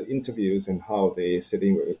given the interviews and how they said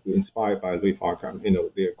they were inspired by Louis Farrakhan,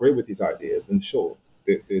 they agree with his ideas, then sure,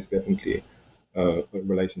 there's definitely a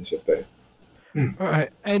relationship there. All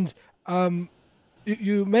right. And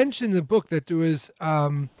you mentioned in the book that there was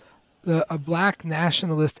a black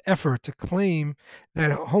nationalist effort to claim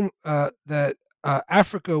that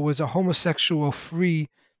Africa was a homosexual-free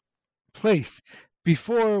place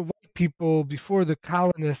before white people, before the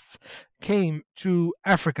colonists came to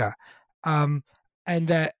Africa. And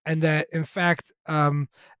that in fact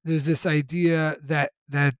there's this idea that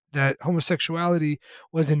homosexuality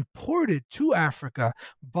was imported to Africa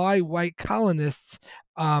by white colonists,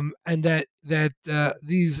 and that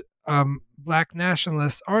these black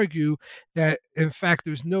nationalists argue that in fact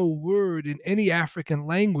there's no word in any African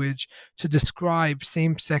language to describe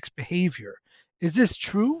same-sex behavior. Is this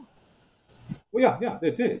true? Well, yeah,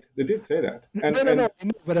 they did say that. No, I know,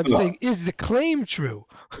 but I'm saying, is the claim true?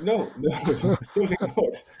 No, certainly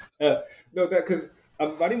not. No, that because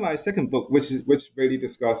I'm writing my second book, which really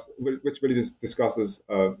discusses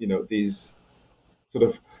these sort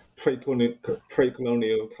of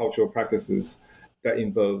pre-colonial cultural practices that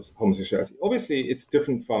involve homosexuality. Obviously, it's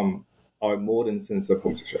different from our modern sense of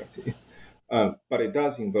homosexuality, but it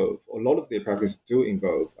does involve a lot of the practices do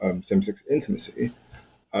involve same-sex intimacy.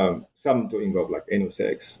 Some do involve like anal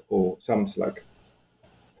sex, or some like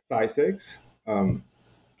thigh sex,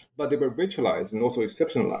 but they were ritualized and also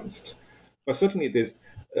exceptionalized. But certainly, there's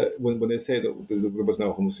when they say that there was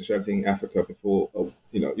no homosexuality in Africa before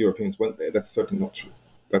Europeans went there, that's certainly not true.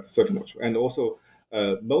 That's certainly not true. And also,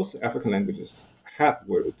 most African languages have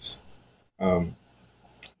words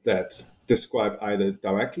that describe either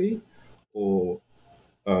directly or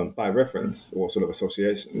by reference or sort of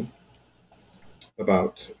association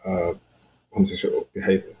about homosexual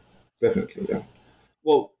behavior. Definitely, yeah.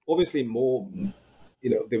 Well, obviously, there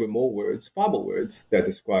were far more words that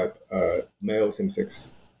describe male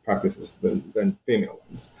same-sex practices than female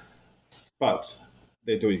ones, but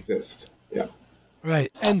they do exist. Yeah.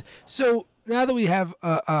 Right. And so now that we have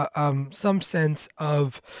some sense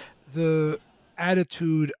of the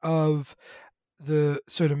attitude of the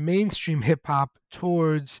sort of mainstream hip hop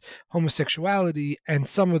towards homosexuality and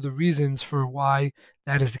some of the reasons for why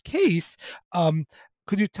that is the case,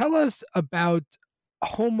 could you tell us about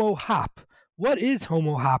Homo Hop? What is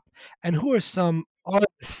Homo Hop, and who are some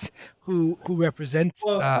artists who represent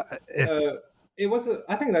it? It was.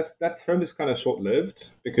 I think that term is kind of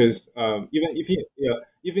short-lived because even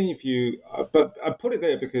if you, but I put it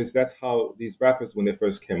there because that's how these rappers, when they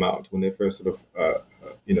first came out, when they first sort of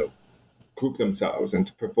group themselves and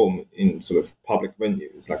to perform in sort of public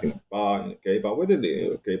venues, like in a bar, in a gay bar, whether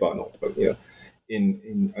they're a gay bar or not, but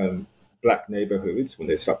in black neighborhoods when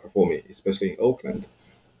they start performing, especially in Oakland,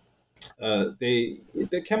 they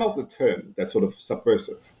came up with a term that's sort of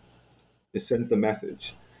subversive. It sends the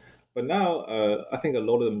message. But now I think a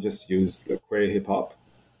lot of them just use like queer hip hop.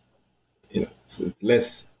 It's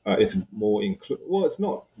less. It's more inclusive. Well, it's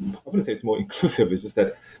not. I wouldn't say it's more inclusive. It's just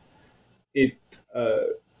that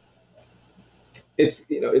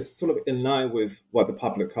it's sort of in line with what the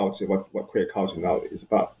popular culture, what queer culture now is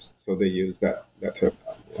about. So they use that term.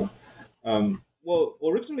 Well,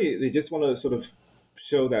 originally they just want to sort of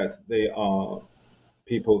show that they are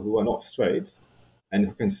people who are not straight and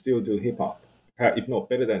who can still do hip hop, if not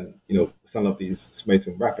better than some of these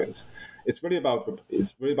mainstream rappers. it's really about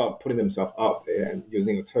putting themselves out there and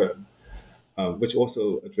using a term which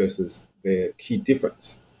also addresses their key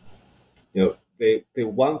difference. They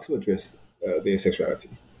want to address their sexuality,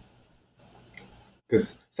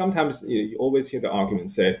 because sometimes you always hear the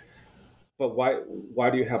argument say, but why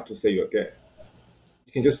do you have to say you're gay?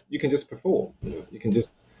 You can just perform. You can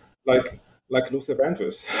just like Luther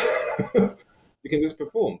Vandross. You can just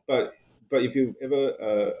perform. But if you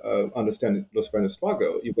ever understand Luther Vandross'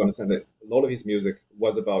 struggle, you understand that a lot of his music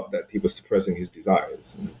was about that he was suppressing his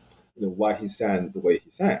desires, and why he sang the way he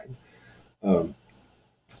sang.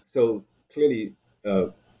 So clearly,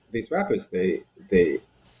 these rappers they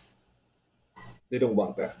don't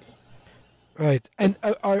want that. Right. And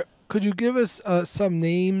could you give us some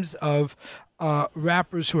names of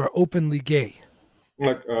rappers who are openly gay?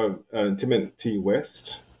 Like Timothy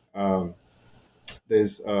West.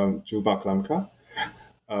 There's Drew Baklamka.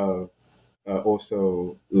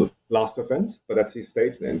 Also Last Offense, but that's his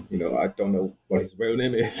stage name. I don't know what his real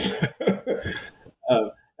name is.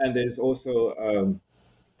 And there's also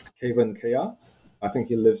Kevin Chaos. I think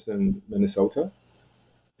he lives in Minnesota.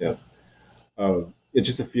 Yeah. It's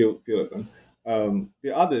just a few of them.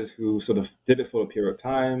 The others who sort of did it for a period of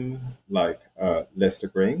time, like Lester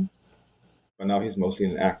Green, but now he's mostly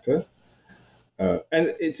an actor.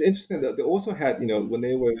 And it's interesting that they also had, when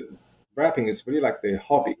they were rapping, it's really like their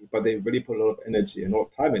hobby, but they really put a lot of energy and a lot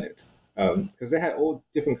of time in it, because they had all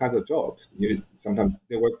different kinds of jobs. Sometimes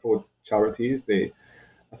they work for charities.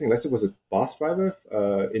 I think Lester was a bus driver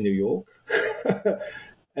in New York,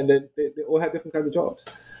 and then they all had different kinds of jobs.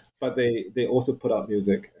 But they also put out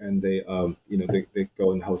music, and they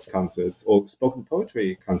go and host concerts or spoken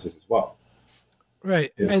poetry concerts as well.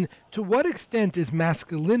 Right. Yeah. And to what extent is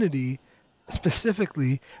masculinity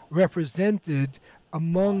specifically represented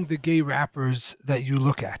among the gay rappers that you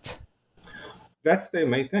look at? That's their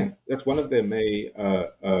main thing. That's one of their main,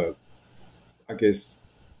 I guess,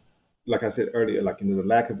 like I said earlier, like the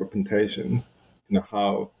lack of representation,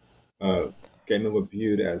 how gay men were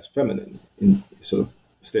viewed as feminine, in sort of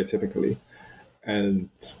stereotypically, and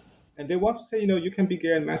they want to say, you can be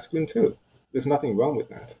gay and masculine too. There's nothing wrong with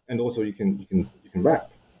that, and also you can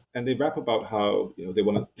rap, and they rap about how they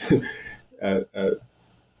want to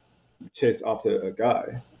chase after a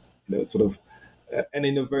guy, sort of, and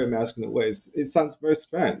in a very masculine way. It sounds very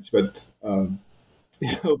strange, but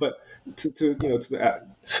but to our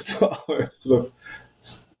sort of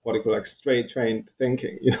what do you call, like, straight trained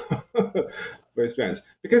thinking, very strange,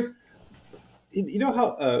 because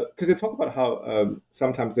how because they talk about how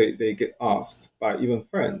sometimes they get asked by even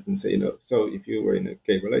friends and say, so if you were in a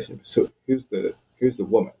gay relationship, so who's the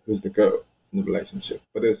woman, who's the girl in the relationship?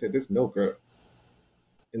 But they'll say there's no girl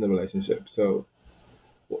in the relationship. So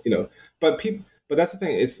but that's the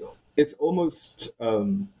thing. It's almost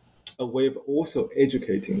a way of also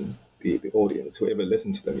educating the audience, whoever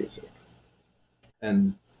listens to the music.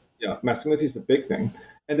 And yeah, masculinity is a big thing,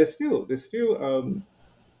 and there's still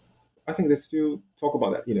I think they still talk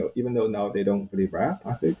about that, even though now they don't really rap.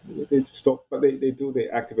 I think they stop, but they do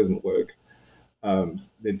their activism work.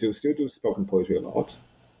 They still do spoken poetry a lot.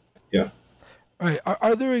 Yeah. All right.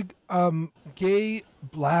 Are there gay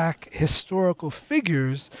black historical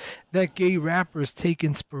figures that gay rappers take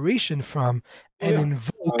inspiration from and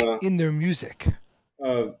invoke in their music?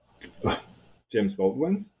 James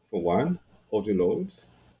Baldwin, for one, Audre Lorde,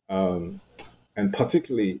 and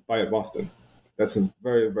particularly Bayard Rustin. That's a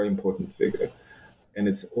very, very important figure, and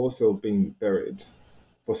it's also been buried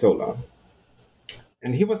for so long.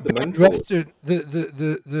 And he was the mentor. Rustin,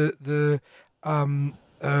 the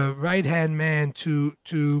right hand man to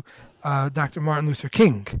Dr. Martin Luther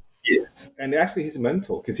King. Yes, and actually he's a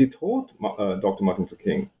mentor, because he taught Dr. Martin Luther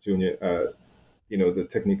King Jr. The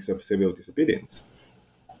techniques of civil disobedience,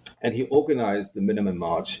 and he organized the Minimum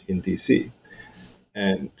March in D.C.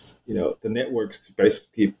 And the networks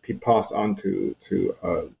basically he passed on to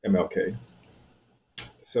MLK.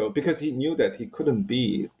 So because he knew that he couldn't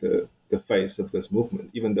be the face of this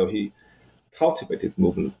movement, even though he cultivated the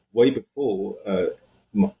movement way before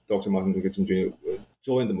Dr. Martin Luther King Jr.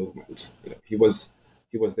 joined the movement. He was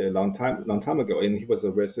there a long time ago, and he was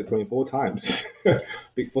arrested 24 times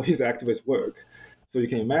for his activist work. So you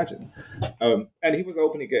can imagine, and he was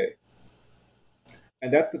openly gay.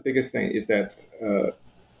 And that's the biggest thing, is that,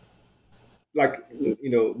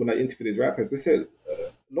 when I interview these rappers, they said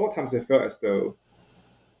a lot of times they felt as though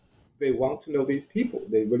they want to know these people.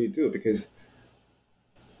 They really do, because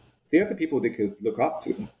they are the people they could look up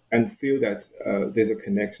to and feel that there's a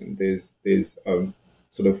connection, there's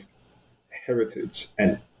sort of heritage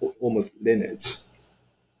and almost lineage,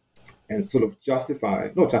 and sort of justify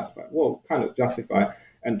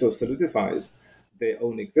and to solidifies their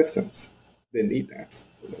own existence. They need that.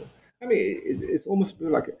 I mean, it's almost a bit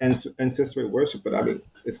like ancestral worship, but I mean,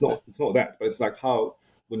 it's not. It's not that. But it's like how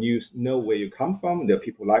when you know where you come from, there are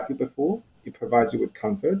people like you before. It provides you with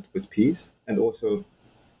comfort, with peace, and also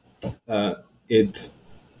it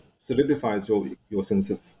solidifies your sense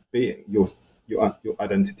of being, your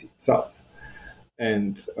identity, self.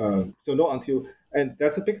 And so not until, and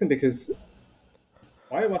that's a big thing because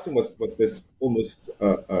Baya Rustin was this almost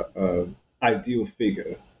ideal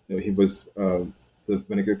figure. He was the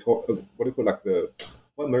valedictorian. What do you call, like the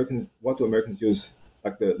what do Americans use,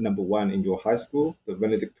 like the number one in your high school, the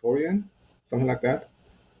valedictorian, something like that.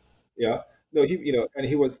 Yeah. No, and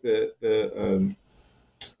he was the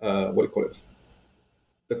what do you call it?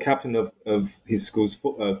 The captain of his school's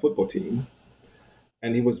football team,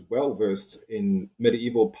 and he was well versed in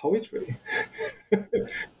medieval poetry.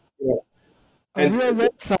 Yeah. A real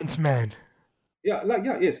Renaissance man.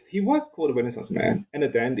 Yes, he was called a Renaissance man and a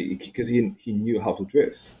dandy because he knew how to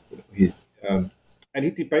dress. And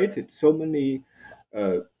he debated so many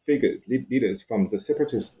leaders from the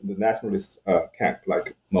separatist, the nationalist camp,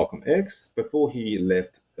 like Malcolm X, before he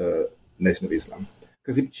left Nation of Islam,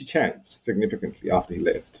 because he changed significantly after he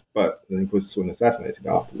left, but then he was soon assassinated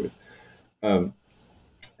afterwards. And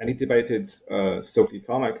he debated Stokely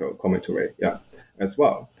Carmichael, as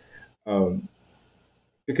well.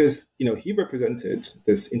 Because he represented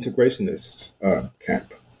this integrationist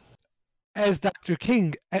camp, as Dr.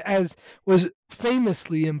 King, as was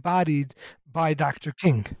famously embodied by Dr.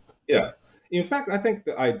 King. Yeah, in fact, I think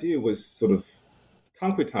the idea was sort of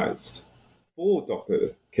concretized for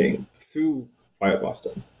Dr. King through Baya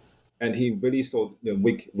Rustin, and he really saw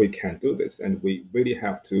we can do this, and we really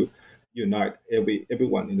have to unite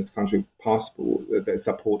everyone in this country possible that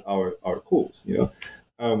support our cause.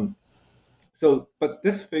 So, but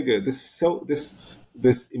this figure, this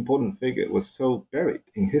important figure, was so buried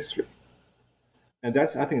in history, and I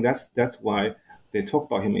think that's why they talk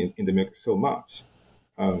about him in the music so much,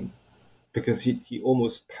 because he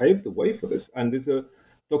almost paved the way for this. And there's a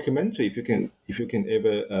documentary, if you can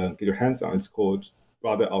ever get your hands on, it's called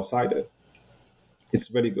Brother Outsider.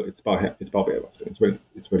 It's really good. It's about Baya Rustin.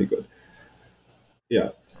 It's really good.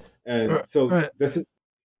 Yeah, and so right. This is.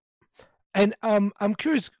 And I'm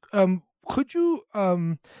curious. Could you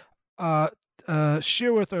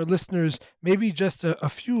share with our listeners maybe just a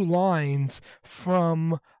few lines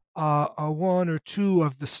from one or two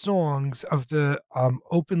of the songs of the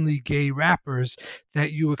openly gay rappers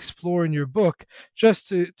that you explore in your book, just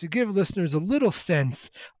to give listeners a little sense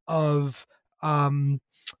of the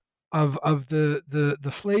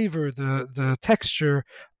flavor, the texture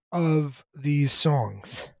of these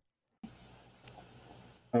songs?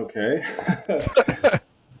 Okay.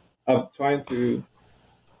 I'm trying to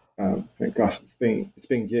think. Gosh, it's been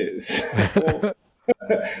years.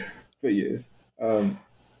 3 years. I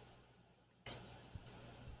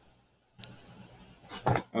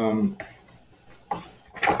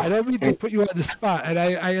don't mean to put you on the spot, and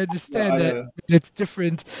I understand that it's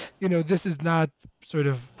different. This is not sort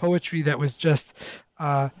of poetry that was just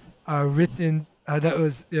written. That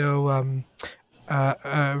was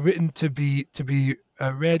written to be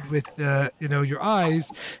read with your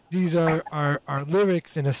eyes. These are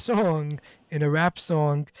lyrics in a song, in a rap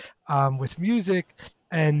song, with music,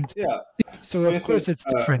 and so of course it's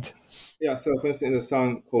different. So for instance, in a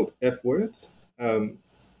song called F Words, it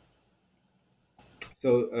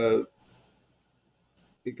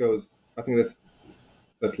goes. I think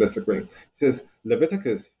that's less agree. It says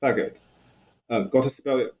Leviticus faggots. Got to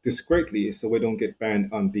spell it discreetly so we don't get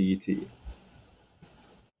banned on BET.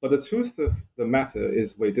 But the truth of the matter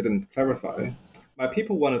is we didn't clarify. My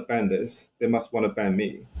people want to ban this, they must want to ban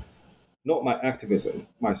me. Not my activism,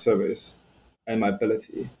 my service, and my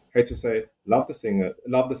ability. Hate to say, love the sinner,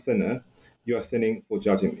 you are sinning for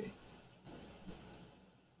judging me.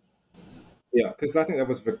 Yeah, because I think that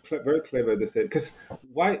was very clever. They said, because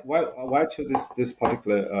why I chose this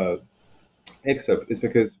particular excerpt is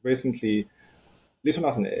because recently Little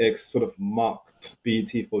Nas X sort of mocked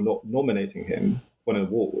BET for not nominating him for an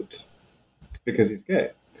award because he's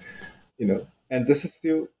gay, And this is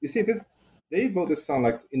still, you see, they wrote this song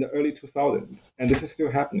like in the early 2000s, and this is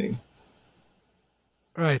still happening.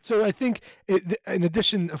 Right. So I think, in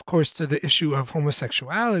addition, of course, to the issue of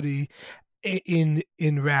homosexuality in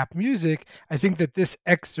rap music, I think that this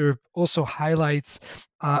excerpt also highlights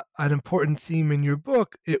an important theme in your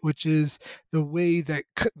book, which is the way that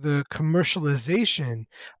the commercialization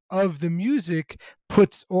of the music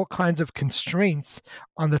puts all kinds of constraints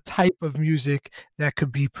on the type of music that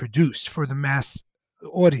could be produced for the mass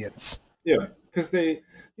audience. Yeah, because they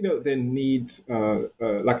need,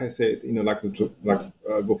 like I said,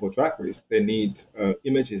 RuPaul Drag Race, they need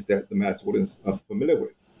images that the mass audience are familiar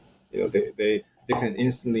with. They can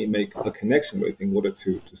instantly make a connection with in order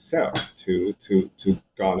to sell, to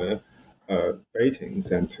garner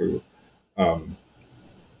ratings, and to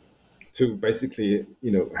basically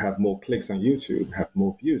have more clicks on YouTube, have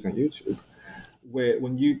more views on YouTube. Where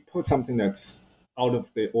when you put something that's out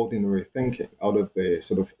of the ordinary thinking, out of the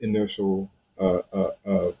sort of inertial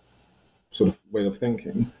sort of way of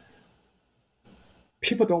thinking,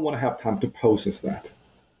 people don't want to have time to process that.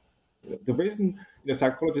 The reason,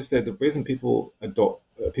 psychologists say the reason people adopt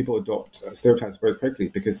stereotypes very quickly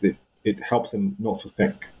because it helps them not to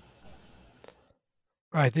think.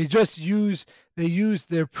 Right. They just use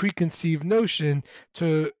their preconceived notion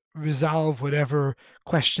to resolve whatever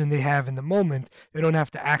question they have in the moment. They don't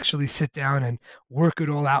have to actually sit down and work it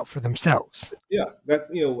all out for themselves. Yeah,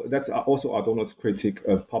 that's also Adorno's critique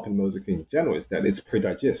of popular music in general, is that it's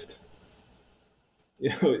pre-digest.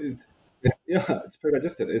 It's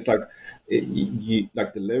pre-digested. It's like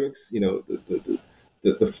like the lyrics,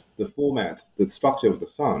 the format, the structure of the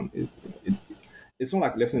song. It's not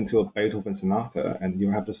like listening to a Beethoven sonata and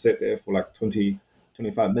you have to sit there for like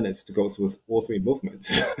 25 minutes to go through all three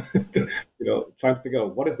movements, trying to figure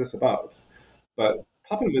out what is this about. But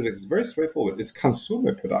popular music is very straightforward. It's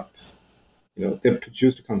consumer products. They're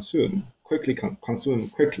produced to consume quickly, consume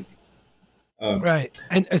quickly. Right.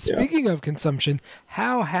 And speaking of consumption,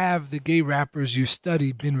 how have the gay rappers you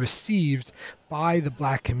study been received by the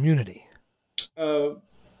Black community? Well,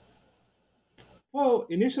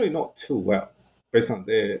 initially not too well, based on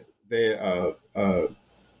their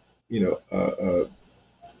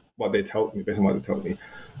what they told me, based on what they told me.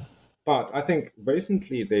 But I think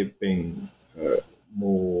recently they've been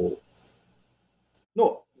more,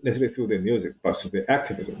 not necessarily through their music, but through their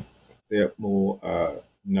activism. They're more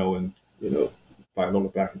known, by a lot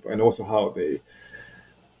of Black people, and also how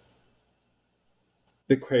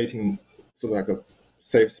they're creating sort of like a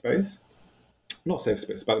safe space, not safe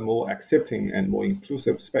space, but a more accepting and more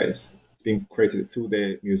inclusive space. It's being created through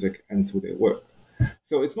their music and through their work.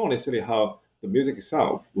 So it's not necessarily how the music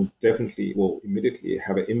itself will immediately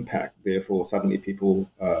have an impact. Therefore, suddenly people,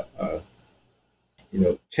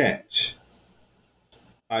 change,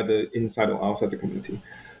 either inside or outside the community.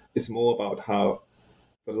 It's more about how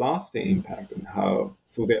the lasting impact and how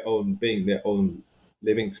through their own being, their own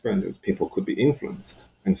living experiences, people could be influenced,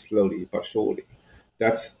 and slowly but surely.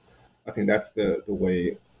 I think that's the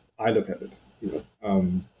way I look at it.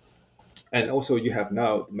 And also you have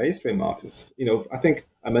now the mainstream artists. I think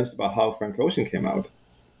I mentioned about how Frank Ocean came out,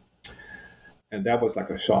 and that was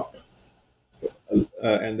like a shock.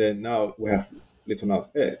 And then now we have Lil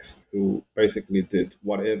Nas X, who basically did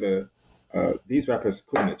whatever these rappers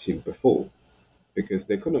couldn't achieve before, because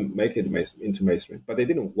they couldn't make it into mainstream, but they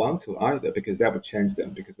didn't want to either, because that would change them,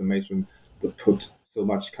 because the mainstream would put so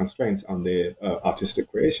much constraints on their artistic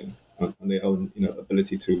creation, on their own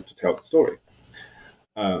ability to tell the story.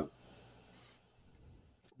 But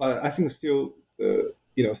I think still,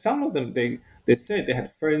 some of them, they said they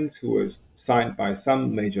had friends who were signed by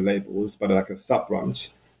some major labels, but like a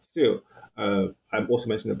sub-branch. Still, I've also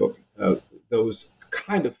mentioned in the book, those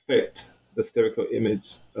kind of fit the stereotypical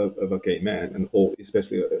image of a gay man, or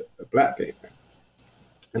especially a Black gay man.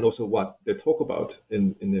 And also what they talk about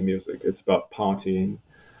in their music. It's about partying,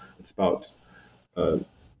 it's about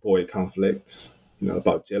boy conflicts,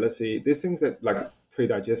 about jealousy. These things that like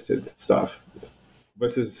pre-digested stuff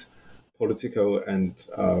versus political and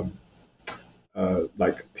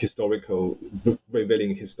like historical,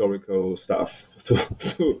 revealing historical stuff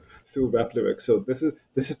through rap lyrics. So this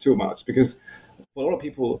is too much, because for a lot of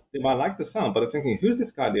people, they might like the sound, but they're thinking, who's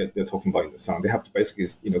this guy they're talking about in the song? They have to basically,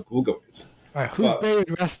 Google it. Right, who's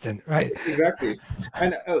Bayard Rustin? Right. Exactly.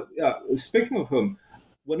 And speaking of whom,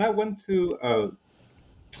 when I went to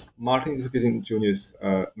Martin Luther King Jr.'s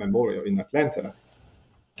memorial in Atlanta,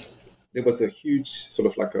 there was a huge sort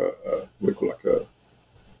of like a mural,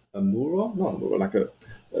 not a mural, like a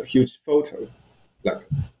huge photo, like a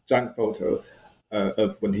giant photo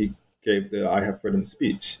of when he gave the I Have Freedom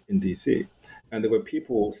speech in DC. And there were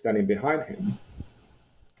people standing behind him,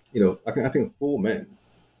 I think 4 men,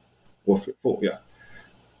 or 4, yeah.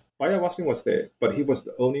 Bayard Rustin was there, but he was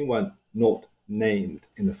the only one not named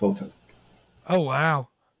in the photo. Oh, wow.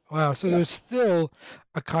 Wow. So there's still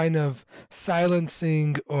a kind of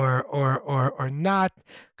silencing or not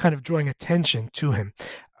kind of drawing attention to him.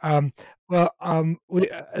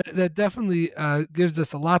 That definitely gives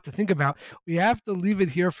us a lot to think about. We have to leave it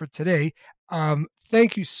here for today.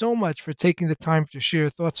 Thank you so much for taking the time to share your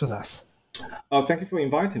thoughts with us. Thank you for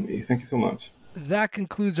inviting me. Thank you so much. That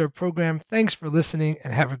concludes our program. Thanks for listening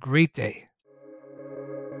and have a great day.